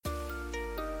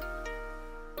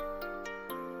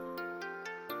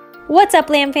What's up,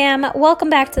 Lamb Fam? Welcome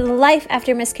back to the Life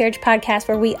After Miscarriage podcast,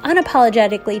 where we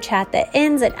unapologetically chat the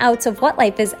ins and outs of what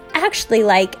life is actually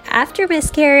like after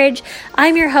miscarriage.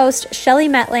 I'm your host, Shelly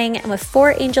Metling, and with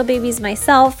 4 angel babies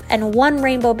myself and 1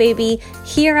 rainbow baby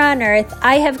here on earth,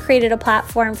 I have created a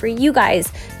platform for you guys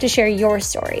to share your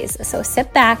stories. So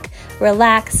sit back,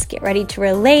 relax, get ready to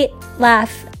relate,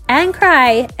 laugh, and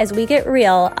cry as we get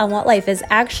real on what life is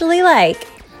actually like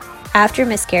after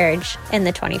miscarriage in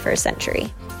the 21st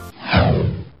century.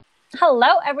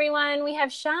 Hello, everyone. We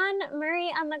have Sean Murray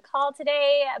on the call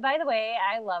today. By the way,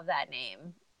 I love that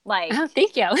name. Oh,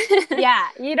 thank you. Yeah,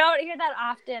 you don't hear that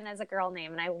often as a girl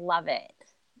name, and I love it.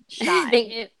 Sean.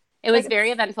 It was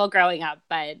very eventful growing up,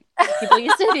 but people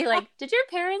used to be like, "Did your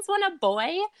parents want a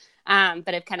boy?"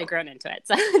 But I've kind of grown into it,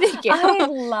 so thank you. I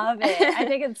love it. I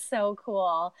think it's so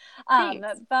cool.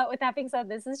 But with that being said,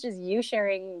 this is just you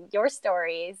sharing your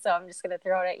story, so I'm just going to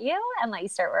throw it at you and let you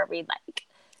start wherever you'd like.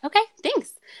 Okay,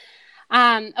 thanks.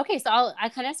 Okay, so I'll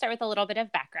kind of start with a little bit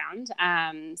of background.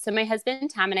 So my husband,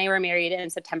 Tom, and I were married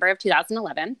in September of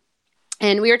 2011,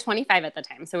 and we were 25 at the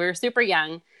time. So we were super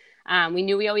young. We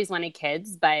knew we always wanted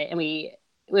kids,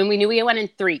 when we knew we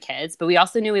wanted 3 kids, but we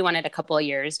also knew we wanted a couple of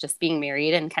years just being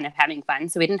married and kind of having fun.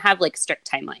 So we didn't have like strict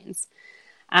timelines.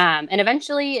 And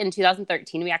eventually in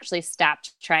 2013, we actually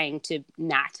stopped trying to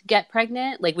not get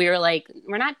pregnant. Like we were like,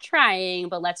 we're not trying,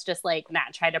 but let's just like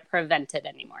not try to prevent it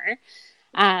anymore.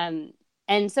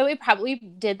 And so we probably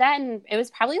did that, and it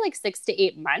was probably like 6 to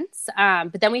 8 months.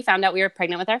 But then we found out we were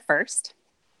pregnant with our first.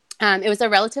 It was a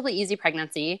relatively easy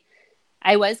pregnancy.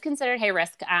 I was considered high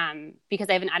risk because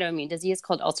I have an autoimmune disease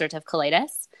called ulcerative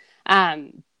colitis.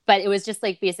 But it was just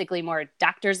like basically more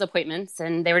doctor's appointments,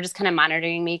 and they were just kind of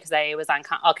monitoring me because I was on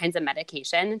all kinds of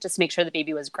medication just to make sure the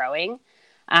baby was growing.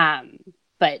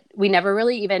 But we never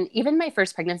really even my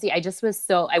first pregnancy, I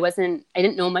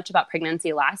didn't know much about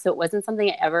pregnancy loss. So it wasn't something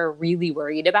I ever really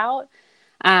worried about.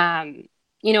 And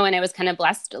I was kind of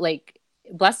blessed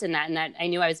in that I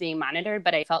knew I was being monitored,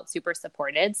 but I felt super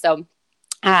supported. So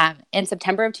in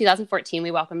September of 2014, we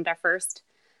welcomed our first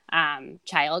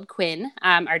child, Quinn,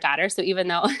 our daughter. So even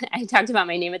though I talked about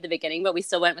my name at the beginning, but we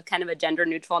still went with kind of a gender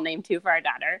neutral name too for our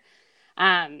daughter.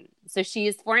 So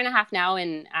she's 4.5 now,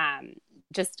 and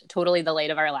just totally the light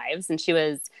of our lives. And she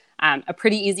was a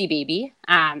pretty easy baby.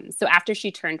 So after she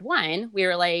turned 1, we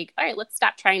were like, all right, let's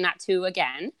stop trying not to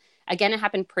again. Again, it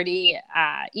happened pretty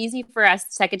easy for us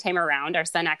second time around. Our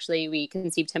son, actually, we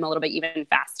conceived him a little bit even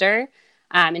faster.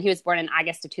 And he was born in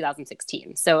August of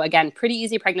 2016. So again, pretty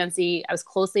easy pregnancy. I was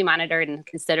closely monitored and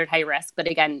considered high risk, but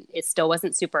again, it still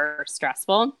wasn't super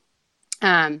stressful.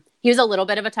 He was a little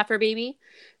bit of a tougher baby.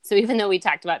 So even though we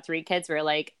talked about 3 kids, we were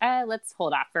like, let's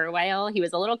hold off for a while. He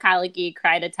was a little colicky,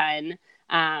 cried a ton.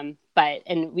 And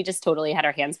we just totally had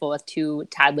our hands full with 2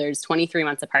 toddlers, 23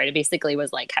 months apart. It basically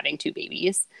was like having 2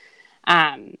 babies.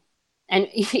 And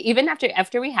even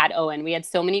after we had Owen, we had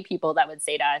so many people that would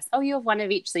say to us, oh, you have 1 of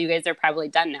each, so you guys are probably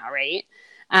done now, right?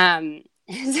 So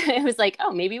it was like,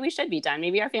 oh, maybe we should be done.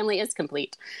 Maybe our family is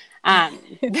complete.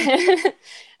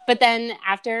 But then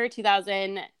after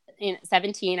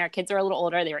 2017, our kids were a little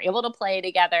older. They were able to play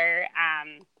together.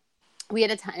 We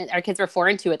had our kids were 4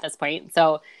 and 2 at this point.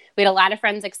 So we had a lot of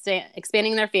friends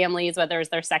expanding their families, whether it was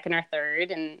their second or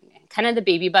third, and kind of the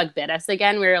baby bug bit us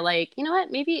again. We were like, you know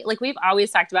what, maybe like we've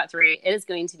always talked about 3. It is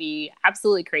going to be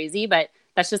absolutely crazy, but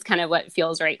that's just kind of what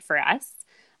feels right for us.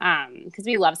 Because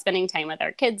we love spending time with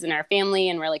our kids and our family.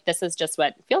 And we're like, this is just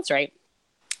what feels right.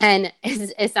 And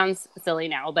it sounds silly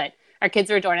now, but our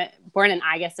kids were born in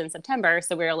August and September.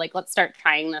 So we were like, let's start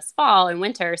trying this fall and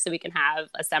winter so we can have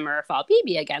a summer or fall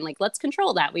baby again. Like, let's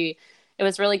control that. It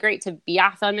was really great to be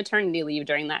off on maternity leave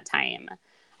during that time.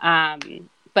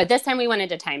 But this time we wanted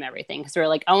to time everything because we were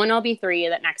like, Owen will be 3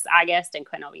 that next August and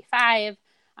Quinn will be 5.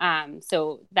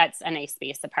 So that's a nice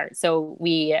space apart. So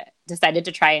we decided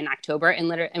to try in October and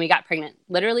we got pregnant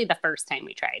literally the first time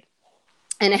we tried.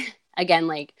 And again,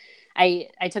 like I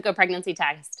took a pregnancy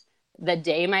test the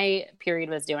day my period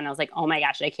was due, and I was like, oh my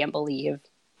gosh, I can't believe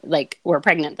like we're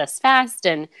pregnant this fast.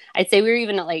 And I'd say we were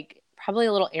even like probably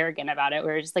a little arrogant about it.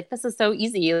 We were just like, this is so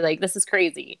easy. Like, this is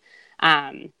crazy.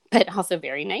 But also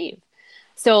very naive.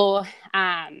 So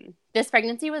this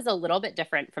pregnancy was a little bit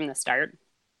different from the start.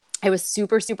 I was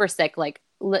super, super sick. Like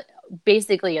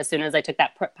basically as soon as I took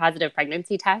that positive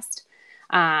pregnancy test,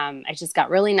 I just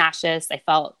got really nauseous. I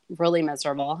felt really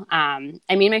miserable. I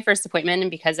made my first appointment,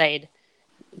 and because I'd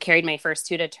carried my first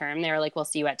 2 to term, they were like, we'll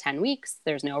see you at 10 weeks.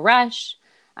 There's no rush.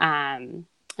 And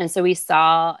so we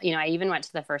saw, I even went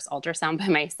to the first ultrasound by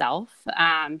myself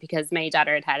because my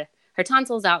daughter had her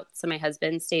tonsils out. So my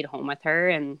husband stayed home with her,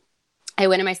 and I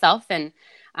went in myself and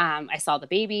I saw the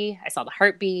baby, I saw the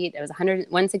heartbeat. It was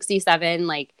 167.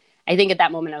 Like, I think at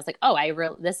that moment I was like, oh,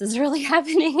 this is really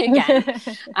happening again.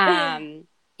 And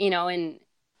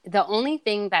the only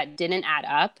thing that didn't add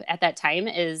up at that time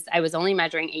is I was only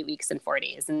measuring 8 weeks and 4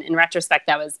 days. And in retrospect,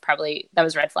 that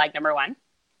was red flag number one.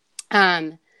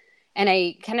 And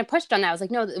I kind of pushed on that. I was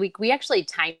like, no, we actually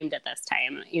timed it this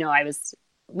time.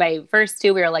 My first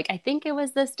two, we were like, I think it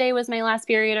was this day was my last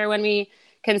period or when we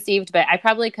conceived, but I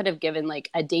probably could have given like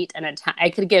a date and a time. I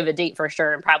could give a date for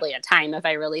sure and probably a time if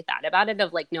I really thought about it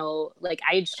of like, no, like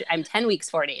I'm 10 weeks,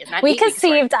 4 days. Not we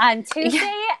conceived on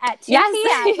Tuesday at 2 p.m.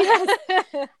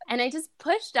 Yes. And I just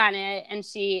pushed on it. And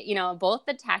she, both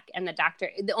the tech and the doctor,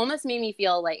 it almost made me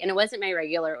feel like, and it wasn't my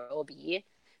regular OB,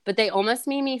 but they almost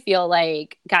made me feel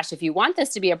like, gosh, if you want this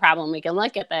to be a problem, we can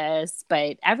look at this,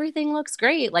 but everything looks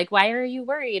great. Like, why are you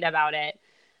worried about it?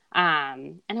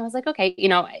 And I was like, okay,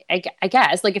 I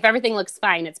guess like if everything looks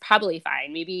fine, it's probably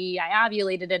fine. Maybe I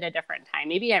ovulated at a different time.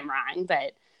 Maybe I'm wrong,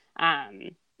 but,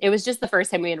 it was just the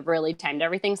first time we had really timed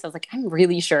everything. So I was like, I'm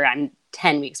really sure I'm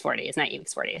 10 weeks, 4 days, not 8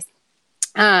 weeks, 4 days.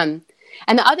 And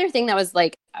the other thing that was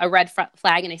like a red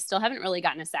flag, and I still haven't really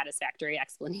gotten a satisfactory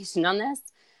explanation on this.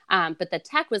 But the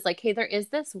tech was like, hey, there is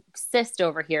this cyst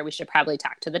over here. We should probably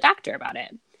talk to the doctor about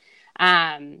it.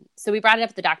 So we brought it up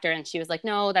to the doctor and she was like,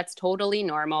 no, that's totally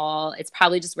normal. It's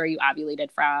probably just where you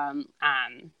ovulated from.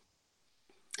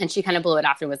 And she kind of blew it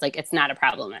off and was like, it's not a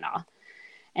problem at all.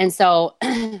 And so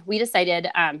we decided,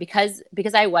 because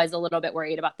I was a little bit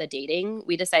worried about the dating,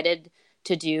 we decided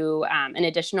to do an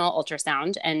additional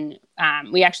ultrasound. And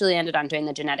we actually ended on doing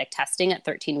the genetic testing at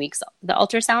 13 weeks, the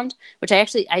ultrasound, which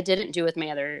I didn't do with my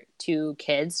other two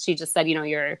kids. She just said,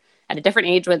 you're at a different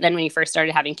age than when you first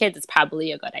started having kids. It's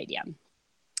probably a good idea.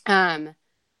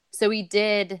 So we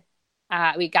did,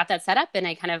 we got that set up and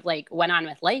I kind of like went on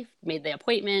with life, made the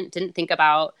appointment, didn't think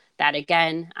about that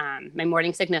again. My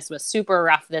morning sickness was super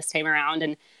rough this time around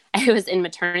and I was in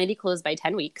maternity clothes by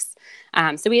 10 weeks.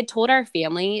 So we had told our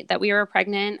family that we were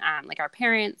pregnant, like our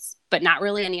parents, but not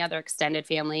really any other extended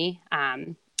family.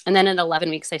 And then at 11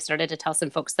 weeks, I started to tell some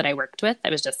folks that I worked with. I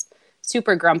was just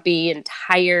super grumpy and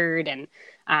tired and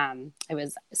I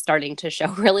was starting to show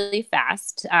really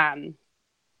fast. And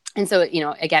so,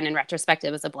 again, in retrospect,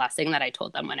 it was a blessing that I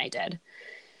told them when I did.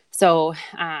 So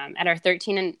at our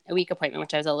 13-week appointment,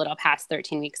 which I was a little past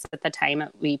 13 weeks at the time,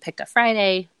 we picked a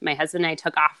Friday. My husband and I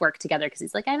took off work together because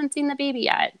he's like, I haven't seen the baby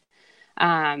yet.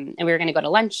 And we were going to go to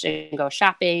lunch and go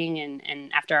shopping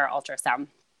and after our ultrasound.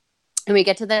 And we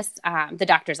get to this, the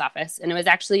doctor's office, and it was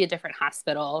actually a different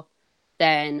hospital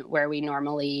than where we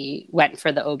normally went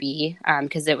for the OB.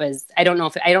 Because it was, I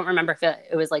don't remember if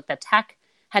it was like the tech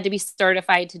had to be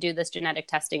certified to do this genetic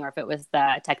testing or if it was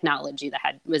the technology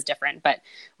that was different, but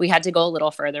we had to go a little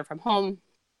further from home.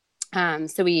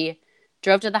 So we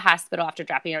drove to the hospital after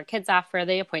dropping our kids off for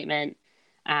the appointment.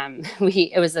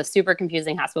 It was a super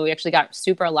confusing hospital. We actually got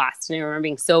super lost and I remember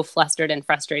being so flustered and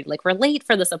frustrated. Like, we're late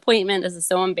for this appointment. This is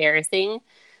so embarrassing.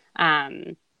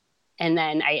 And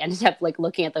then I ended up like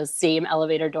looking at those same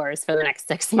elevator doors for the next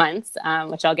 6 months,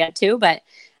 which I'll get to, but,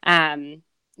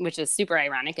 which is super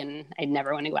ironic and I'd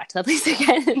never want to go back to that place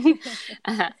again.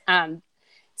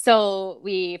 So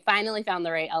we finally found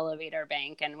the right elevator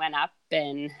bank and went up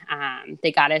and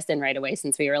they got us in right away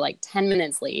since we were like 10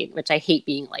 minutes late, which I hate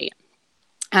being late.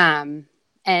 And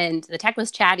the tech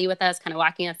was chatty with us, kind of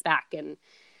walking us back. And,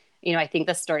 I think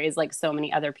the story is like so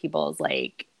many other people's,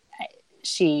 like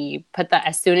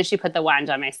as soon as she put the wand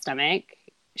on my stomach,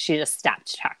 she just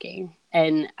stopped talking.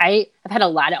 And I've had a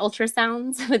lot of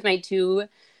ultrasounds with my two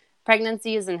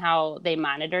pregnancies and how they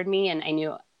monitored me. And I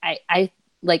knew, I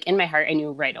like in my heart, I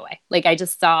knew right away. Like I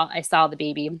saw the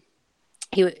baby,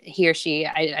 he or she,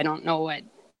 I don't know what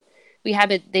we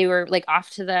have it. They were like off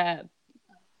to the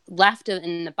left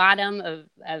in the bottom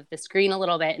of the screen a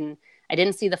little bit. And I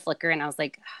didn't see the flicker. And I was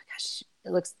like, oh, gosh,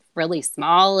 it looks really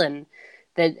small. And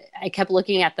I kept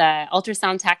looking at the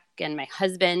ultrasound tech and my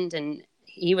husband, and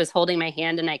he was holding my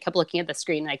hand and I kept looking at the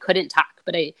screen and I couldn't talk,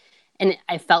 but I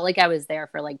felt like I was there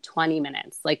for like 20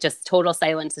 minutes, like just total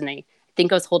silence. And I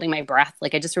think I was holding my breath.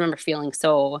 Like, I just remember feeling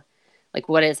so like,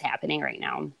 what is happening right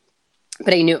now?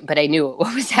 But I knew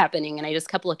what was happening. And I just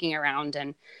kept looking around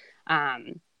and,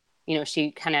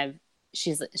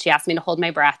 she asked me to hold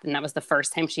my breath. And that was the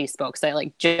first time she spoke. So I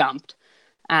like jumped,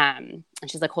 and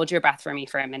she's like, hold your breath for me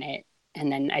for a minute. And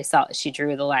then I saw she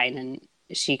drew the line and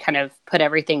she kind of put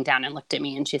everything down and looked at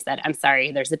me and she said, I'm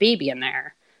sorry, there's a baby in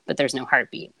there, but there's no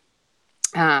heartbeat.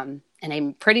 And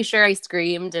I'm pretty sure I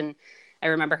screamed. And I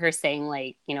remember her saying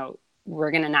like,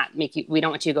 we're going to not make you, we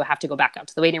don't want you to have to go back out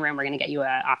to the waiting room. We're going to get you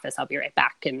an office. I'll be right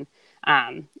back. And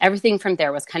everything from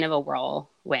there was kind of a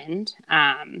whirlwind.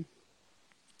 And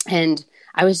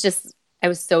I was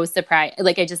so surprised.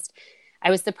 Like, I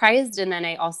was surprised. And then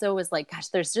I also was like, gosh,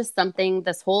 there's just something,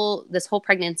 this whole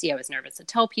pregnancy, I was nervous to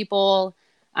tell people.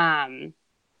 I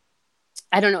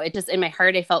don't know. It just, in my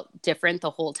heart, I felt different the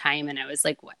whole time. And I was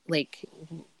like, what, like,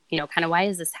 you know, kind of, why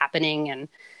is this happening? And,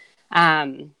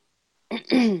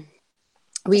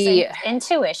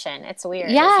 intuition. It's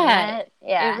weird. Yeah, isn't it?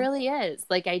 Yeah, it really is.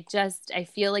 Like, I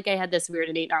feel like I had this weird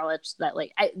innate knowledge that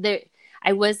like,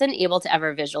 I wasn't able to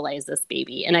ever visualize this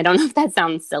baby. And I don't know if that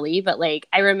sounds silly, but like,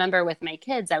 I remember with my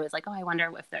kids, I was like, oh, I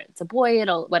wonder if it's a boy,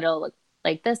 what it'll look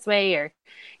like this way, or,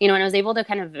 you know, and I was able to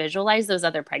kind of visualize those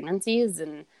other pregnancies.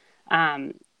 And,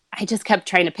 I just kept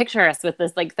trying to picture us with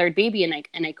this like third baby, and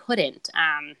I couldn't,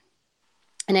 and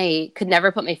I could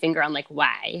never put my finger on like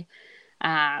why.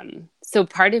 So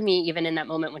part of me, even in that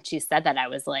moment when she said that, I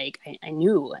was like, I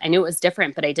knew it was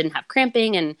different, but I didn't have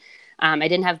cramping, and I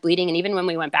didn't have bleeding. And even when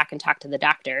we went back and talked to the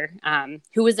doctor,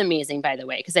 who was amazing, by the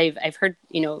way, because I've heard,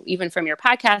 you know, even from your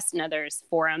podcast and others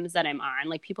forums that I'm on,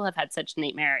 like, people have had such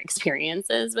nightmare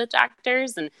experiences with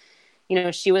doctors. And, you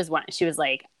know, she was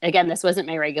like, again, this wasn't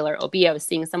my regular OB. I was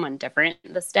seeing someone different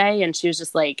this day. And she was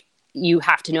just like, you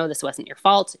have to know this wasn't your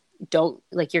fault. Don't,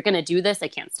 like, you're going to do this. I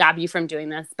can't stop you from doing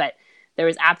this, but there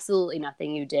was absolutely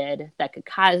nothing you did that could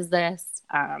cause this.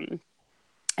 And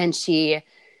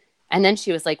then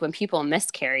she was like, when people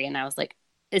miscarry, and I was like,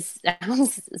 it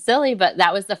sounds silly, but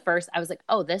that was the first, I was like,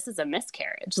 oh, this is a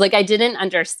miscarriage. Like, I didn't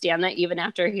understand that even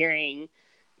after hearing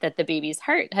that the baby's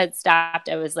heart had stopped.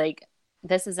 I was like,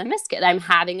 this is a miscarriage. I'm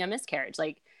having a miscarriage.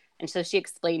 Like, and so she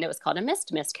explained it was called a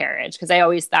miscarriage, because I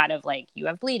always thought of like, you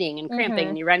have bleeding and cramping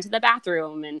and you run to the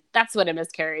bathroom, and that's what a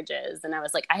miscarriage is. And I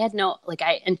was like, I had no, like,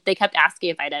 and they kept asking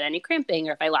if I'd had any cramping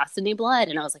or if I lost any blood.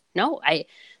 And I was like, no,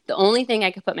 the only thing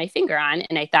I could put my finger on,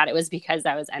 and I thought it was because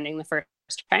I was ending the first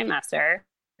trimester,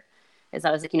 is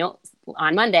I was like, you know,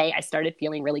 on Monday, I started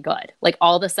feeling really good. Like,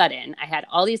 all of a sudden I had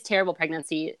all these terrible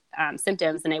pregnancy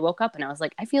symptoms, and I woke up and I was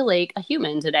like, I feel like a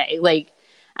human today. Like,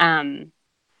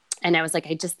 and I was like,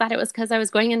 I just thought it was because I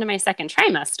was going into my second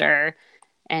trimester.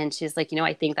 And she's like, you know,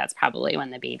 I think that's probably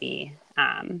when the baby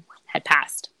had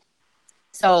passed.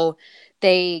 So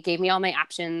they gave me all my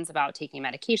options about taking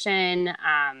medication,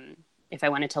 if I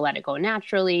wanted to let it go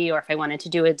naturally, or if I wanted to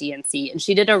do a D&C. And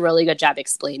she did a really good job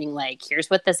explaining, like, here's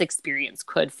what this experience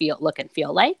could look and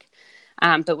feel like,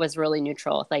 but was really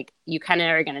neutral. Like, you kind of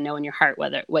are going to know in your heart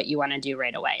what you want to do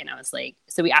right away. And I was like,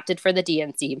 so we opted for the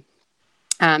D&C.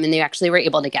 And they actually were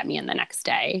able to get me in the next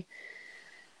day.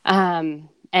 And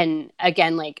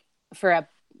again, like, for a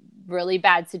really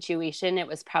bad situation, it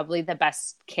was probably the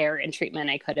best care and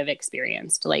treatment I could have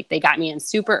experienced. Like, they got me in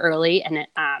super early, and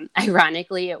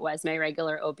ironically, it was my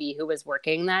regular OB who was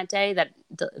working that day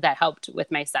that helped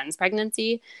with my son's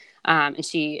pregnancy. And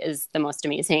she is the most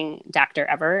amazing doctor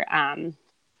ever. And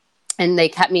they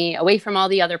kept me away from all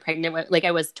the other pregnant, like,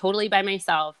 I was totally by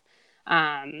myself.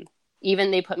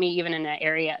 Even they put me even in an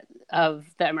area of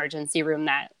the emergency room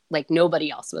that, like,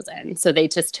 nobody else was in. So they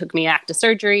just took me back to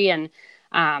surgery, and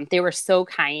they were so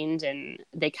kind, and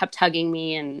they kept hugging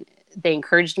me, and they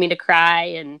encouraged me to cry.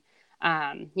 And,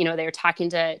 you know, they were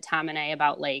talking to Tom and I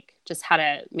about, like, just how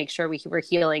to make sure we were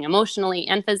healing emotionally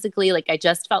and physically. Like, I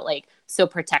just felt like so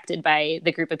protected by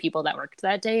the group of people that worked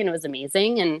that day, and it was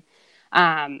amazing. And,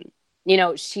 you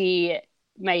know,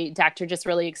 my doctor just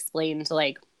really explained,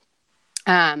 like,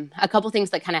 a couple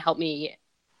things that kind of help me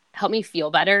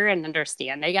feel better and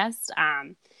understand, I guess.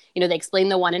 You know, they explained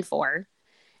the 1 and 4,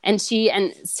 and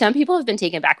some people have been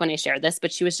taken back when I shared this,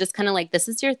 but she was just kind of like, this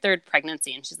is your third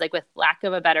pregnancy. And she's like, with lack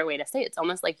of a better way to say it, it's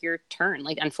almost like your turn.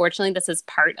 Like, unfortunately, this is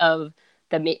part of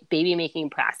the baby making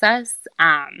process,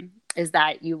 is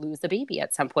that you lose a baby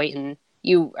at some point, and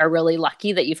you are really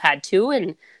lucky that you've had 2.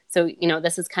 And so, you know,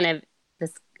 this is kind of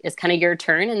your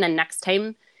turn. And then next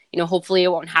time, you know, hopefully it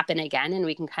won't happen again, and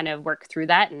we can kind of work through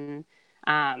that. And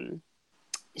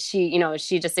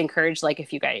she just encouraged, like,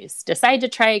 if you guys decide to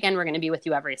try again, we're going to be with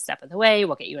you every step of the way.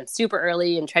 We'll get you in super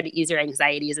early and try to ease your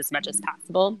anxieties as much as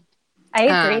possible. I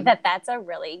agree that that's a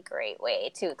really great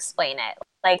way to explain it.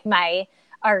 Like, my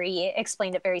RE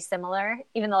explained it very similar,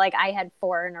 even though, like, I had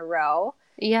 4 in a row.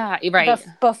 Yeah, right.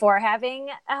 Before having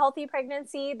a healthy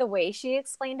pregnancy, the way she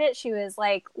explained it, she was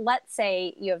like, let's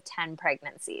say you have 10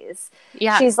 pregnancies.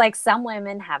 Yeah. She's like, some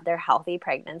women have their healthy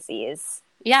pregnancies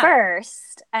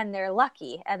first, and they're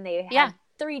lucky, and they have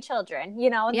 3 children, you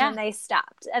know, and then they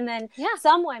stopped. And then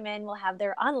some women will have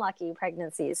their unlucky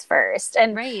pregnancies first.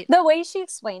 And the way she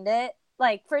explained it,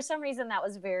 like, for some reason that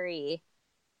was very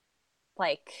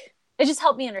like, it just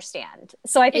helped me understand.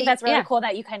 So I think that's really cool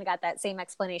that you kind of got that same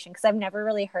explanation, because I've never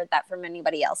really heard that from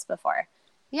anybody else before.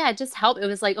 Yeah, it just helped. It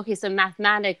was like, okay, so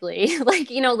mathematically, like,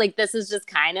 you know, like this is just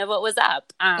kind of what was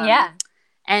up.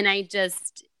 And I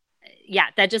just,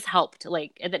 that just helped.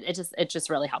 Like it just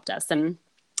really helped us. And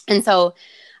so,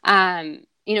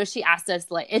 you know, she asked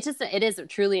us, like, it is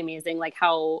truly amazing, like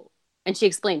how, and she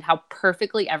explained how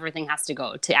perfectly everything has to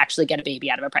go to actually get a baby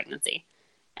out of a pregnancy.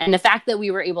 And the fact that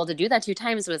we were able to do that 2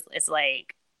 times it's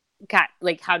like, God,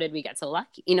 like, how did we get so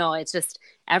lucky? You know, it's just,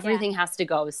 everything has to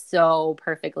go so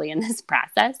perfectly in this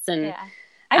process. And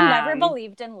I've never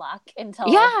believed in luck until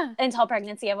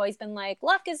pregnancy. I've always been like,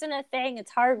 luck isn't a thing.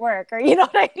 It's hard work, or, you know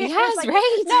what I mean? Yes, like,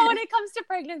 right. No, when it comes to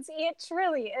pregnancy, it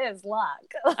truly is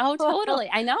luck. Oh, totally.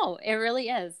 I know. It really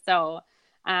is. So,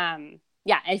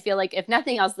 I feel like if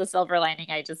nothing else, the silver lining,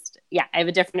 I have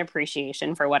a different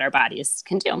appreciation for what our bodies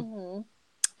can do.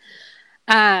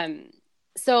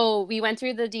 So we went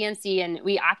through the D&C, and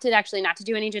we opted actually not to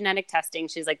do any genetic testing.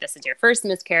 She's like, this is your first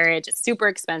miscarriage. It's super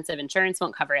expensive. Insurance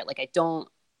won't cover it. Like, I don't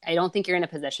think you're in a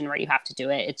position where you have to do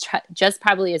it. It just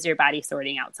probably is your body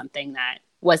sorting out something that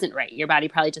wasn't right. Your body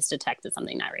probably just detected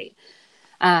something not right.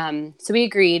 So we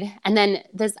agreed. And then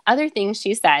this other thing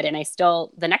she said, and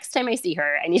the next time I see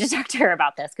her, I need to talk to her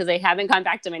about this, because I haven't gone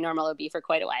back to my normal OB for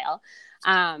quite a while.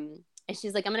 And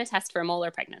she's like, I'm going to test for a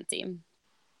molar pregnancy.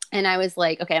 And I was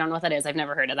like, okay, I don't know what that is. I've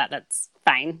never heard of that. That's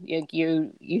fine. You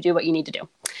do what you need to do.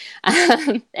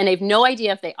 And I have no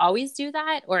idea if they always do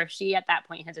that, or if she at that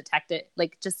point had detected,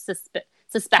 like, just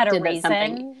suspected that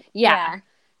something. Yeah.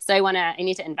 So I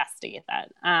need to investigate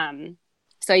that.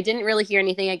 So I didn't really hear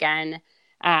anything again.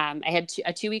 I had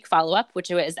a 2-week follow-up, which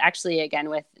was actually, again,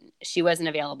 she wasn't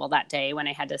available that day when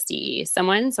I had to see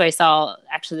someone. So I saw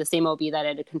actually the same OB that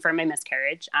had confirmed my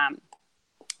miscarriage.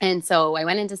 And so I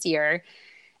went in to see her.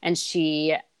 And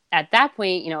she, at that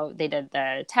point, you know, they did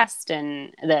the test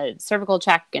and the cervical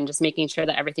check and just making sure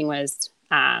that everything was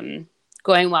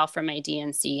going well for my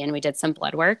D&C. And we did some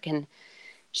blood work. And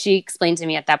she explained to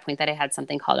me at that point that I had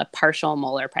something called a partial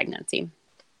molar pregnancy.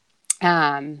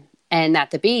 And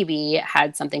that the baby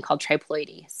had something called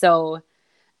triploidy. So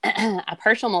a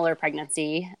partial molar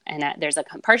pregnancy, and there's a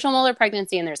partial molar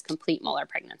pregnancy and there's complete molar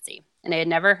pregnancy. And I had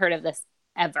never heard of this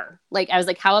ever. Like, I was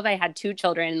like, how have I had 2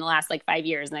 children in the last 5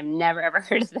 years? And I've never, ever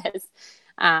heard of this.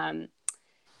 And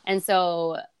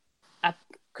so a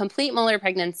complete molar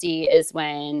pregnancy is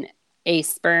when a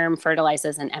sperm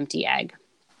fertilizes an empty egg,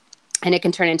 and it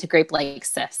can turn into grape-like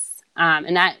cysts.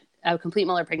 And that a complete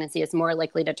molar pregnancy is more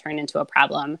likely to turn into a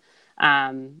problem,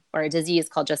 or a disease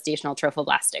called gestational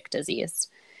trophoblastic disease.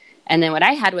 And then what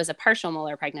I had was a partial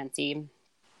molar pregnancy,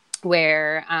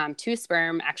 where 2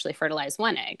 sperm actually fertilize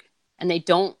 1 egg. And they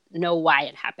don't know why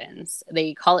it happens.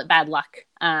 They call it bad luck.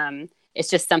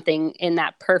 It's just something in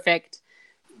that perfect,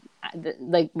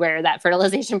 like, where that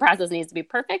fertilization process needs to be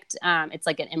perfect. It's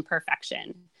like an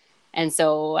imperfection. And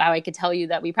so how I could tell you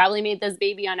that we probably made this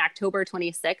baby on October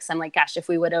 26th. I'm like, gosh, if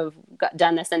we would have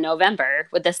done this in November,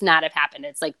 would this not have happened?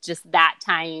 It's like just that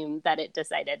time that it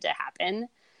decided to happen.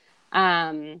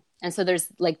 And so there's,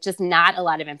 like, just not a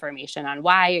lot of information on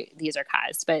why these are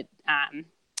caused. But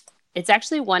it's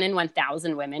actually 1 in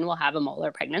 1,000 women will have a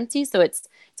molar pregnancy. So it's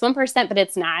 1%, but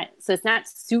it's not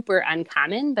super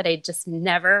uncommon, but I just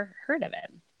never heard of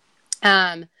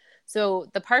it. So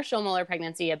the partial molar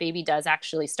pregnancy, a baby does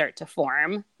actually start to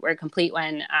form, where a complete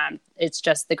one, it's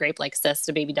just the grape-like cyst,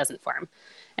 a baby doesn't form.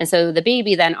 And so the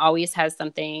baby then always has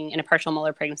something in a partial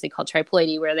molar pregnancy called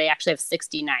triploidy, where they actually have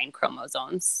 69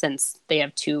 chromosomes, since they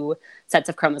have 2 sets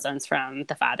of chromosomes from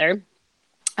the father.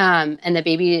 And the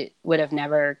baby would have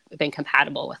never been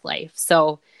compatible with life.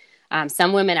 So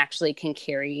some women actually can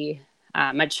carry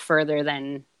much further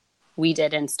than we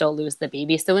did and still lose the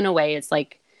baby. So in a way, it's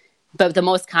like, but the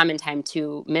most common time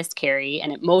to miscarry,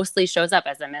 and it mostly shows up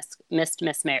as a missed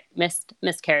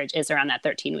miscarriage, is around that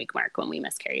 13-week mark when we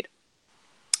miscarried.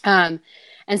 And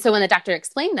so when the doctor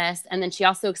explained this, and then she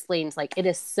also explained, like, it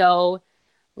is so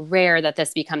rare that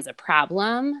this becomes a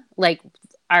problem. Like,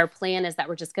 our plan is that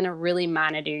we're just going to really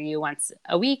monitor you once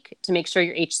a week to make sure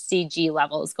your HCG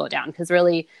levels go down. Because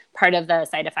really part of the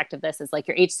side effect of this is, like,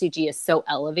 your HCG is so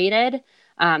elevated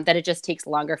that it just takes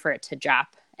longer for it to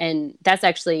drop. And that's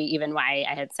actually even why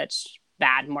I had such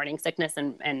bad morning sickness,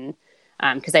 and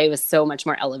because I was so much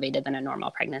more elevated than a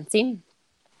normal pregnancy.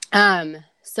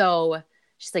 So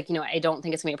she's like, I don't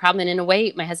think it's gonna be a problem. And in a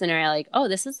way, my husband and I are like, oh,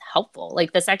 this is helpful.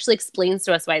 Like, this actually explains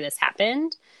to us why this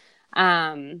happened.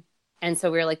 And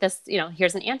so we were like, this,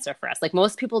 here's an answer for us. Like,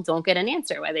 most people don't get an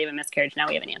answer why they have a miscarriage. Now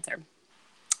we have an answer.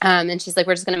 And she's like,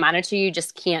 we're just going to monitor you.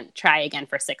 Just can't try again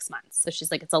for 6 months. So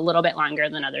she's like, it's a little bit longer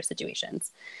than other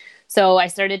situations. So I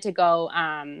started to go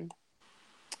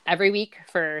every week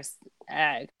for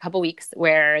a couple weeks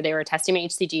where they were testing my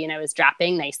HCG and I was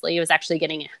dropping nicely. It was actually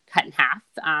getting cut in half.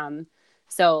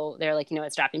 So they're like,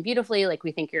 it's dropping beautifully. Like,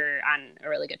 we think you're on a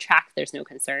really good track. There's no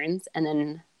concerns. And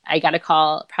then I got a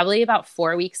call probably about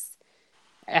 4 weeks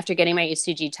after getting my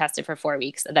HCG tested for 4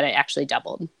 weeks that it actually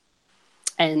doubled.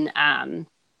 And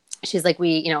she's like,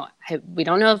 we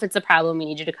don't know if it's a problem. We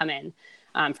need you to come in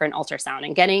for an ultrasound.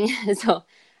 And so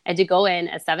I had to go in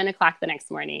at 7:00 the next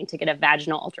morning to get a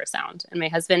vaginal ultrasound. And my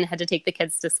husband had to take the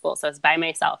kids to school. So I was by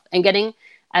myself, and getting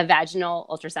a vaginal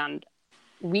ultrasound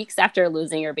weeks after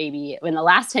losing your baby, when the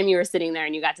last time you were sitting there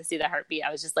and you got to see the heartbeat,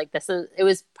 I was just like, it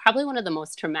was probably one of the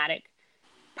most traumatic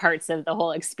parts of the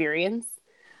whole experience.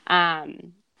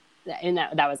 And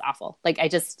that was awful. Like, I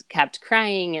just kept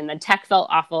crying and the tech felt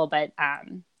awful. But,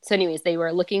 so anyways, they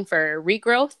were looking for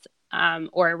regrowth,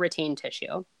 or retained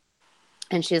tissue.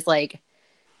 And she's like,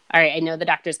 all right, I know the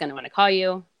doctor's going to want to call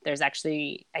you.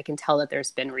 I can tell that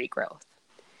there's been regrowth.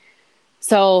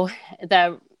 So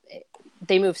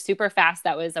they moved super fast.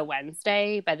 That was a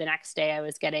Wednesday. By the next day, I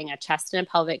was getting a chest and a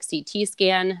pelvic CT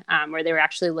scan, where they were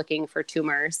actually looking for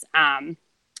tumors,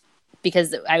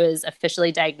 because I was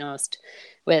officially diagnosed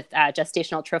with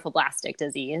gestational trophoblastic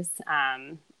disease.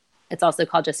 It's also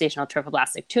called gestational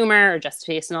trophoblastic tumor, or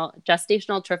gestational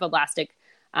trophoblastic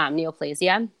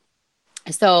neoplasia.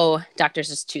 So doctors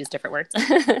just choose different words.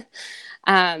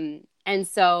 And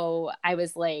so I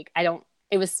was like,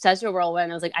 it was such a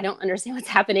whirlwind. I was like, I don't understand what's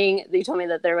happening. They told me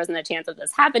that there wasn't a chance of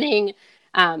this happening.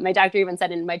 My doctor even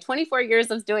said, in my 24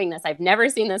 years of doing this, I've never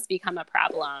seen this become a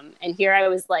problem. And here I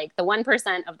was like the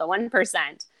 1% of the 1%.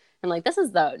 I'm like, this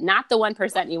is not the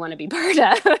 1% you want to be part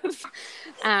of.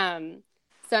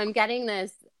 So I'm getting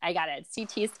this. I got a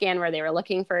CT scan where they were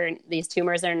looking for these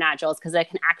tumors or nodules, because it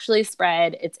can actually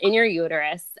spread. It's in your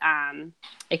uterus.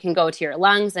 It can go to your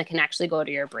lungs. It can actually go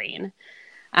to your brain.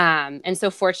 And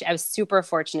so I was super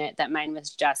fortunate that mine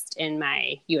was just in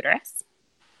my uterus.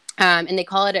 And they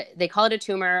call it a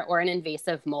tumor or an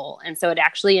invasive mole. And so it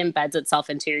actually embeds itself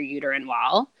into your uterine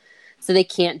wall. So they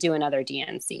can't do another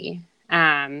DNC.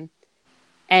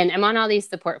 And I'm on all these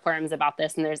support forums about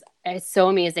this, and it's so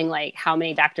amazing, like, how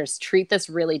many doctors treat this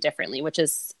really differently, which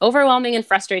is overwhelming and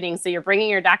frustrating. So you're bringing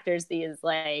your doctors these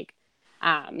like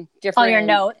different, all your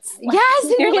notes. Yes.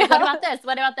 And you're like, what about this?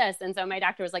 What about this? And so my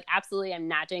doctor was like, absolutely, I'm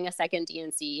not doing a second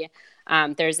DNC.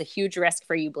 There's a huge risk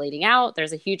for you bleeding out.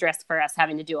 There's a huge risk for us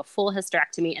having to do a full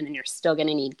hysterectomy, and then you're still going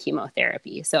to need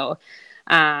chemotherapy. So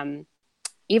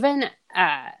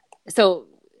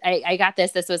I got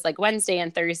this. This was like Wednesday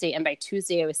and Thursday. And by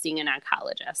Tuesday, I was seeing an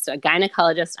oncologist. So a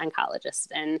oncologist.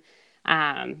 And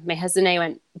my husband and I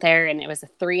went there, and it was a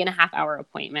 3.5-hour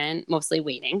appointment, mostly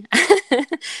waiting.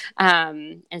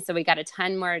 And so we got a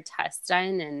ton more tests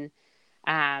done.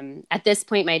 And at this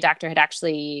point, my doctor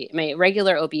my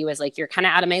regular OB was like, you're kind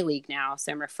of out of my league now,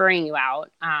 so I'm referring you out.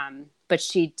 But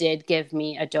she did give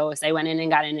me a dose. I went in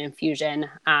and got an infusion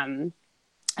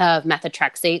of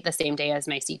methotrexate the same day as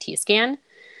my CT scan.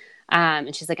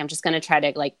 And she's like, I'm just going to try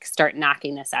to like start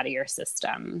knocking this out of your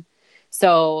system.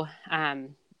 So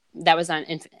that was at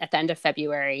the end of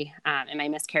February, and my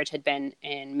miscarriage had been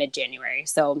in mid-January.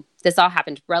 So this all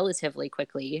happened relatively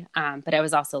quickly. But I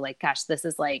was also like, gosh, this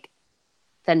is like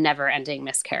the never-ending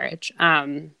miscarriage.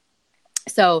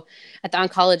 So at the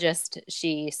oncologist,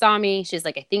 she saw me. She's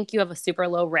like, I think you have a super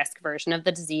low risk version of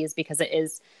the disease because it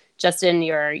is just in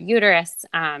your uterus.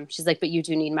 She's like, but you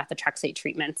do need methotrexate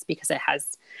treatments because it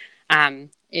has,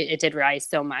 it did rise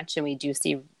so much, and we do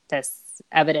see this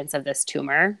evidence of this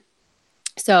tumor.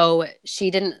 So she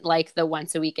didn't like the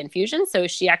once a week infusion. So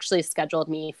she actually scheduled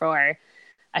me for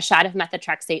a shot of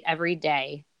methotrexate every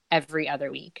day, every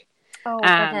other week. Oh,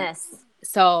 goodness.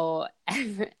 So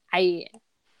and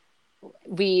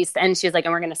she was like,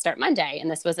 and we're going to start Monday. And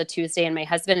this was a Tuesday. And my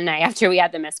husband and I, after we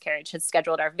had the miscarriage, had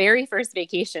scheduled our very first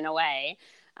vacation away.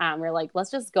 We're like,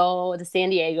 let's just go to San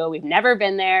Diego. We've never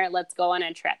been there. Let's go on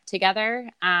a trip together.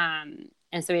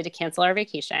 And so we had to cancel our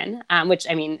vacation, which,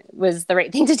 I mean, was the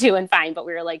right thing to do and fine. But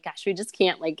we were like, gosh, we just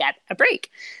can't like get a break.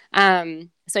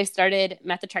 So I started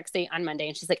methotrexate on Monday,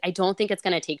 and she's like, I don't think it's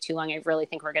going to take too long. I really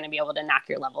think we're going to be able to knock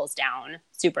your levels down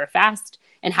super fast.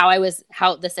 And how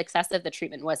the success of the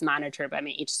treatment was monitored by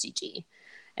my HCG.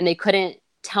 And they couldn't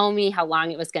tell me how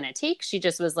long it was going to take. She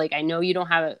just was like, I know you don't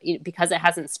have because it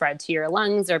hasn't spread to your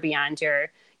lungs or beyond your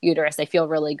uterus. I feel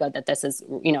really good that this is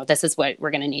what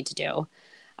we're going to need to do.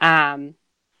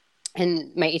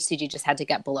 And my HCG just had to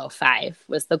get below 5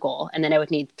 was the goal. And then I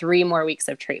would need 3 more weeks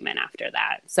of treatment after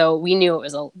that. So we knew it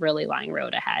was a really long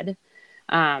road ahead.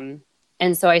 And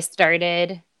so I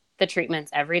started the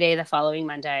treatments every day the following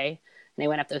Monday. And I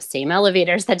went up those same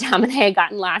elevators that Tom and I had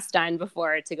gotten lost on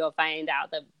before to go find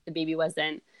out that the baby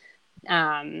wasn't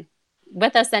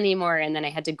with us anymore. And then I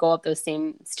had to go up those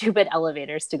same stupid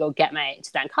elevators to go get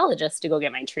to the oncologist to go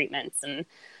get my treatments. And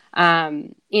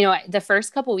the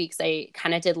first couple weeks I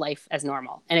kind of did life as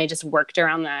normal, and I just worked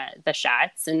around the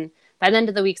shots. And by the end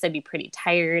of the weeks, I'd be pretty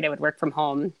tired. I would work from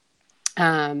home.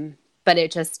 But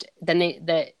it just, then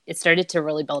it started to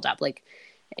really build up. Like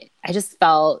I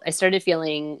started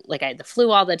feeling like I had the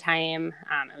flu all the time.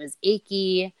 I was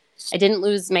achy. I didn't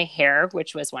lose my hair,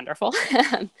 which was wonderful.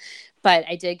 But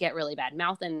I did get really bad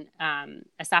mouth and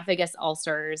esophagus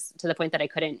ulcers to the point that I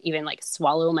couldn't even like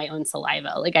swallow my own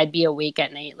saliva. Like I'd be awake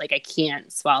at night, like I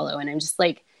can't swallow. And I'm just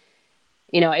like,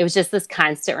 it was just this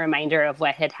constant reminder of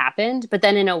what had happened. But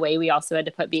then in a way, we also had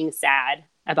to put being sad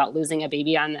about losing a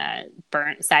baby on the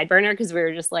side burner, because we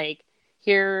were just like,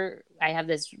 here, I have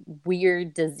this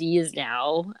weird disease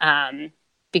now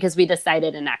because we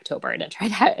decided in October to try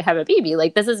to have a baby.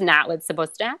 Like this is not what's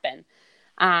supposed to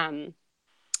happen.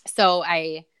 So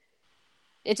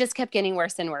it just kept getting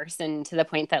worse and worse, and to the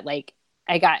point that like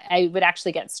I would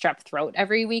actually get strep throat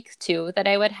every week too, that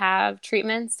I would have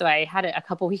treatments. So I had a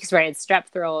couple weeks where I had strep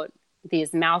throat,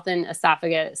 these mouth and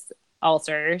esophagus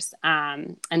ulcers,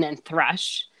 and then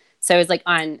thrush. So I was like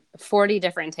on 40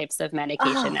 different types of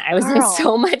medication. I was in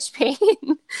so much pain.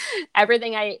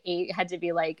 Everything I ate had to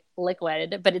be like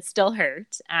liquid, but it still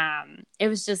hurt. It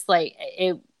was just like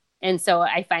it. And so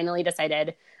I finally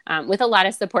decided, with a lot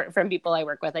of support from people I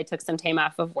work with, I took some time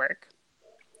off of work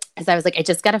because I was like, I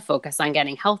just got to focus on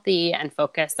getting healthy and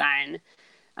focus on,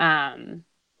 on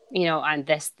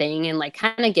this thing, and like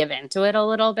kind of give into it a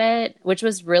little bit, which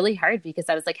was really hard because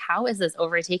I was like, how is this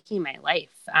overtaking my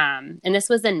life? And this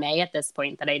was in May at this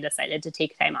point that I decided to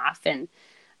take time off. And,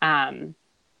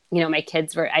 my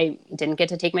kids I didn't get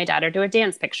to take my daughter to a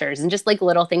dance pictures, and just like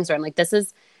little things where I'm like,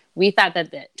 we thought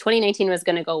that 2019 was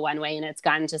going to go one way, and it's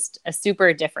gone just a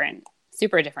super different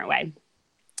way.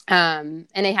 And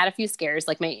I had a few scares,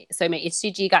 like my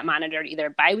HCG got monitored either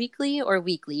biweekly or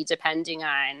weekly, depending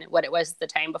on what it was the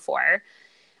time before.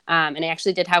 And I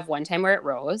actually did have one time where it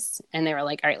rose, and they were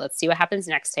like, all right, let's see what happens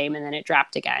next time. And then it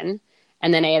dropped again.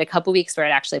 And then I had a couple weeks where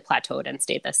it actually plateaued and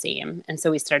stayed the same. And so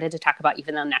we started to talk about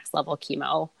even the next level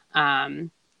chemo,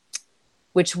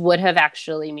 which would have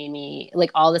actually made me,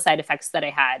 like, all the side effects that I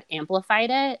had amplified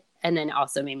it, and then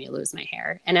also made me lose my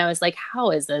hair. And I was like,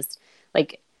 how is this?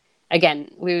 Like, again,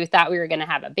 we thought we were going to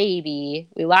have a baby.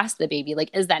 We lost the baby. Like,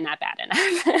 is that not bad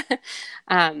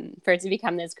enough for it to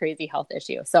become this crazy health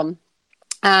issue? So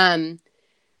I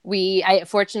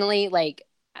fortunately, like,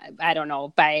 I don't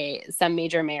know, by some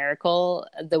major miracle,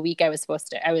 the week I was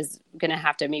going to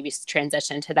have to maybe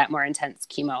transition to that more intense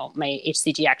chemo, my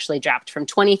HCG actually dropped from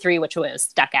 23, which I was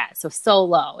stuck at. So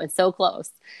low and so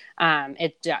close.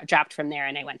 It dropped from there,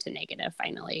 and I went to negative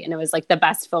finally. And it was like the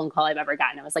best phone call I've ever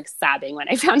gotten. I was like sobbing when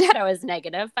I found out I was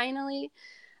negative finally.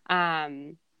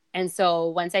 And so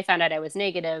once I found out I was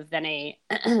negative, then I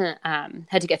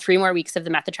had to get 3 more weeks of the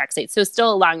methotrexate. So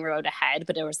still a long road ahead,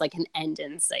 but there was like an end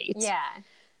in sight. Yeah.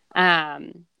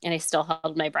 And I still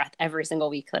held my breath every single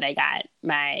week that I got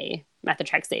my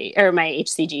methotrexate or my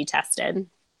HCG tested.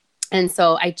 And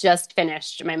so I just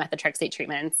finished my methotrexate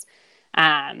treatments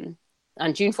on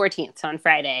June 14th, so on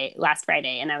last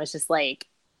Friday. And I was just like,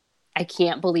 I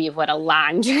can't believe what a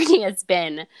long journey it's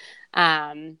been.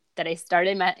 That I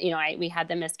started, we had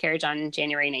the miscarriage on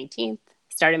January 19th,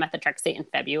 started methotrexate in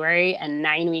February, and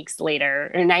 9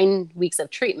 weeks of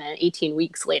treatment, 18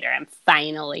 weeks later, I'm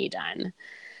finally done.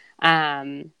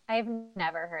 I've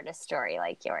never heard a story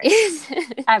like yours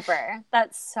ever.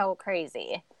 That's so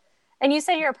crazy. And you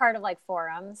said you're a part of like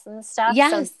forums and stuff.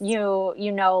 Yes. So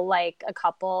you know, like a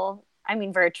couple, I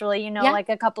mean, virtually, like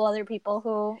a couple other people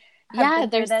who have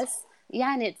been through this.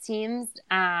 Yeah. And it seems,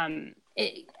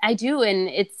 I do. And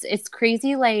it's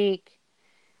crazy. Like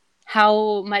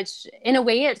how much, in a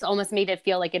way, it's almost made it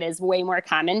feel like it is way more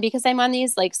common because I'm on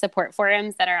these like support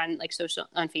forums that are on like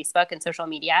on Facebook and social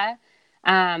media.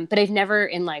 But I've never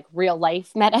in like real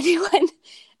life met anyone.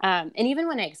 And even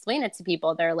when I explain it to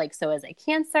people, they're like, so is it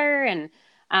cancer? And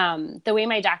the way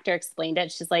my doctor explained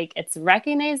it, she's like, it's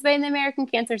recognized by the American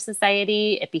Cancer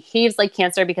Society. It behaves like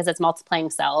cancer because it's multiplying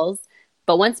cells.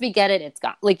 But once we get it, it's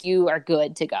gone. Like you are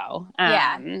good to go.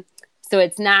 So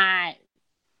it's not.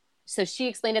 So she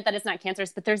explained it that it's not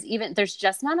cancerous, but there's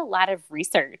just not a lot of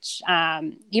research,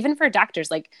 even for doctors.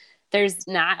 Like there's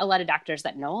not a lot of doctors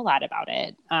that know a lot about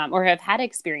it, or have had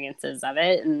experiences of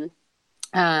it. And,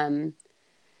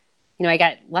 I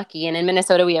got lucky, and in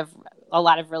Minnesota, we have a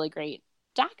lot of really great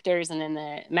doctors and in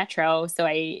the metro. So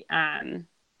I'm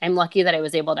lucky that I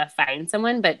was able to find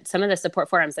someone, but some of the support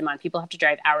forums I'm on, people have to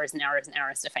drive hours and hours and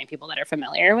hours to find people that are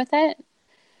familiar with it.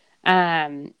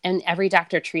 And every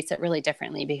doctor treats it really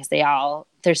differently because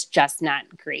there's just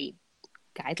not great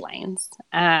guidelines.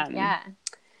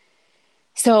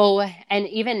 So, and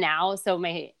even now,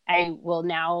 I will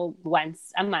now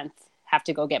once a month have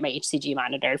to go get my HCG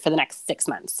monitored for the next 6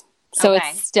 months. So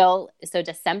It's still,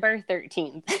 December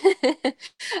 13th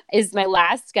is my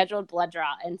last scheduled blood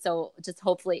draw. And so just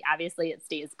hopefully, obviously it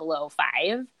stays below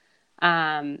 5.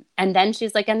 And then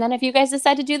she's like, and then if you guys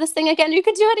decide to do this thing again, you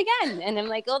could do it again. And I'm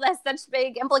like, oh, that's such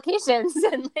big implications.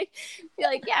 And you're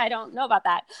like, yeah, I don't know about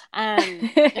that.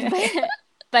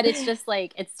 But it's just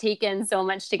like, it's taken so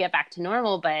much to get back to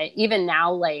normal. But even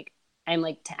now, like, I'm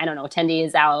like, I don't know, 10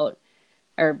 days out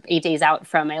or 8 days out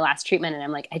from my last treatment. And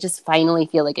I'm like, I just finally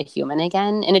feel like a human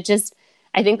again. And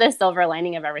I think the silver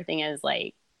lining of everything is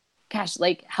like, gosh,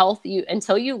 like health,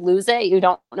 until you lose it, you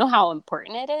don't know how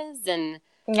important it is. And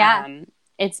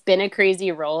it's been a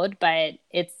crazy road, but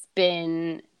it's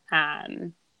been, I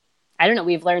don't know,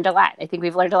 we've learned a lot. I think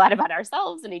we've learned a lot about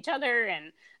ourselves and each other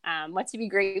and what to be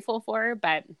grateful for.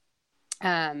 But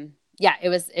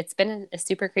it's been a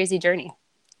super crazy journey.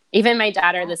 Even my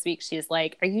daughter this week, she's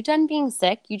like, are you done being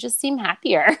sick? You just seem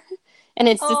happier. And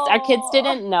it's just, our kids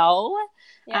didn't know.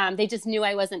 Yeah. They just knew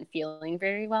I wasn't feeling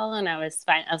very well, and I was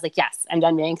fine. I was like, yes, I'm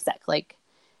done being sick. Like,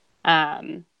 we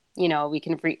can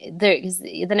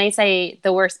the nights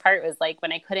the worst part was like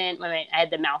when I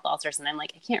had the mouth ulcers, and I'm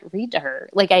like, I can't read to her.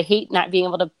 Like, I hate not being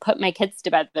able to put my kids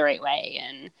to bed the right way.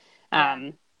 And,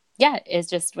 it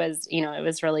just was, it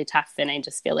was really tough. And I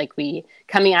just feel like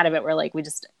coming out of it, we're like,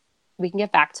 we can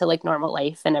get back to like normal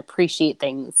life and appreciate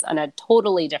things on a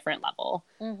totally different level.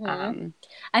 Mm-hmm.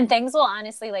 And things will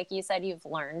honestly, like you said, you've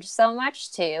learned so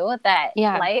much too, that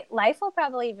life will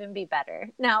probably even be better.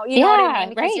 Now, you know what I mean?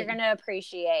 Because you're going to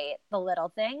appreciate the little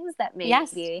things that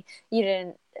maybe you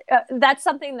didn't. That's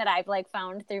something that I've like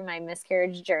found through my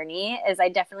miscarriage journey, is I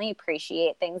definitely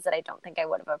appreciate things that I don't think I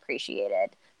would have appreciated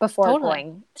before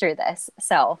going through this.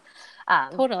 So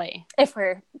totally, if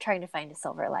we're trying to find a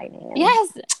silver lining in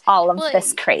all of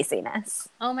this craziness.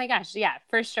 Oh my gosh. Yeah,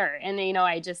 for sure. And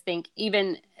I just think,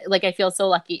 even like, I feel so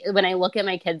lucky when I look at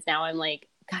my kids now, I'm like,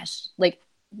 gosh, like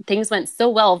things went so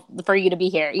well for you to be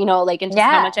here, like, and just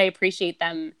how much I appreciate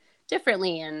them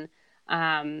differently. And,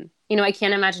 I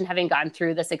can't imagine having gone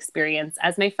through this experience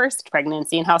as my first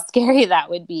pregnancy and how scary that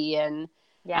would be. And,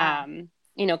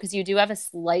 because you do have a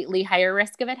slightly higher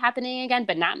risk of it happening again,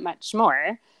 but not much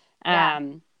more.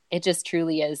 It just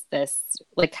truly is this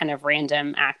like kind of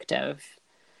random act of,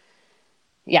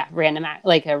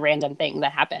 like a random thing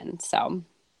that happened. So.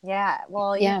 Yeah.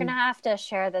 Well, you're going to have to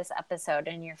share this episode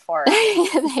in your forum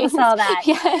so that,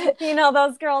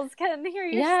 those girls can hear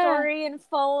your story in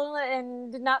full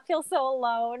and not feel so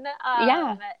alone.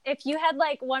 If you had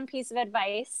like one piece of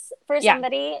advice for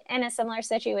somebody in a similar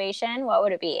situation, what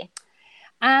would it be?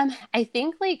 I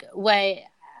think like what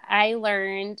I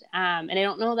learned, and I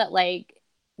don't know that like,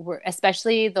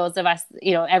 especially those of us,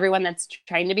 everyone that's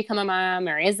trying to become a mom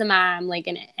or is a mom, like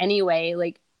in any way,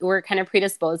 like we're kind of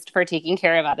predisposed for taking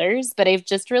care of others. But I've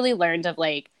just really learned of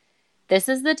like, this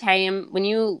is the time when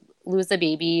you lose a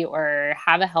baby or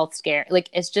have a health scare, like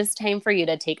it's just time for you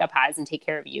to take a pause and take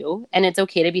care of you. And it's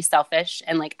okay to be selfish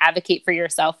and like advocate for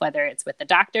yourself, whether it's with the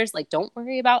doctors, like don't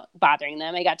worry about bothering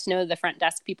them. I got to know the front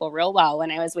desk people real well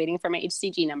when I was waiting for my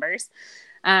HCG numbers.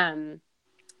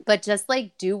 But just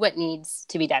like do what needs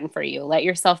to be done for you. Let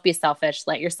yourself be selfish,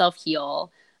 let yourself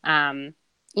heal. And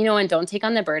don't take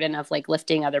on the burden of like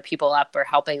lifting other people up or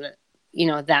helping,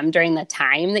 them during the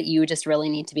time that you just really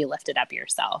need to be lifted up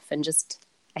yourself, and just,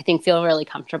 I think, feel really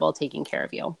comfortable taking care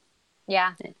of you.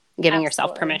 Yeah. Giving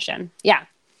yourself permission. Yeah.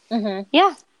 Mm-hmm.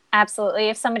 Yeah. Absolutely.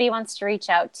 If somebody wants to reach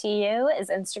out to you, is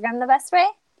Instagram the best way?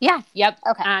 Yeah. Yep.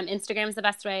 Okay. Instagram is the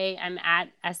best way. I'm at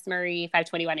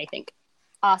smurray521, I think.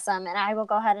 Awesome. And I will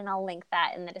go ahead and I'll link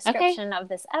that in the description of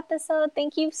this episode.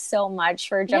 Thank you so much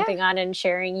for jumping on and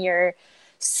sharing your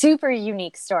super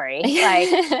unique story. Like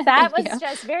that was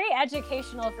just very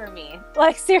educational for me.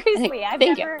 Like seriously, I've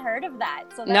never heard of that.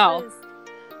 So that was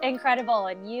incredible.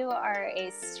 And you are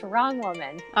a strong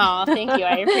woman. Oh, thank you.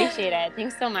 I appreciate it.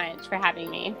 Thanks so much for having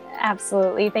me.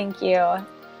 Absolutely. Thank you.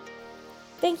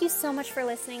 Thank you so much for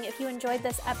listening. If you enjoyed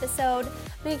this episode,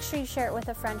 make sure you share it with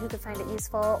a friend who could find it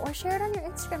useful, or share it on your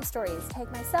Instagram stories.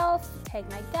 Tag myself, tag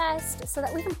my guest, so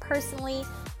that we can personally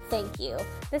thank you.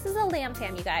 This is a Lamb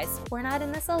Fam, you guys. We're not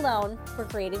in this alone. We're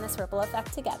creating this ripple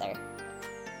effect together.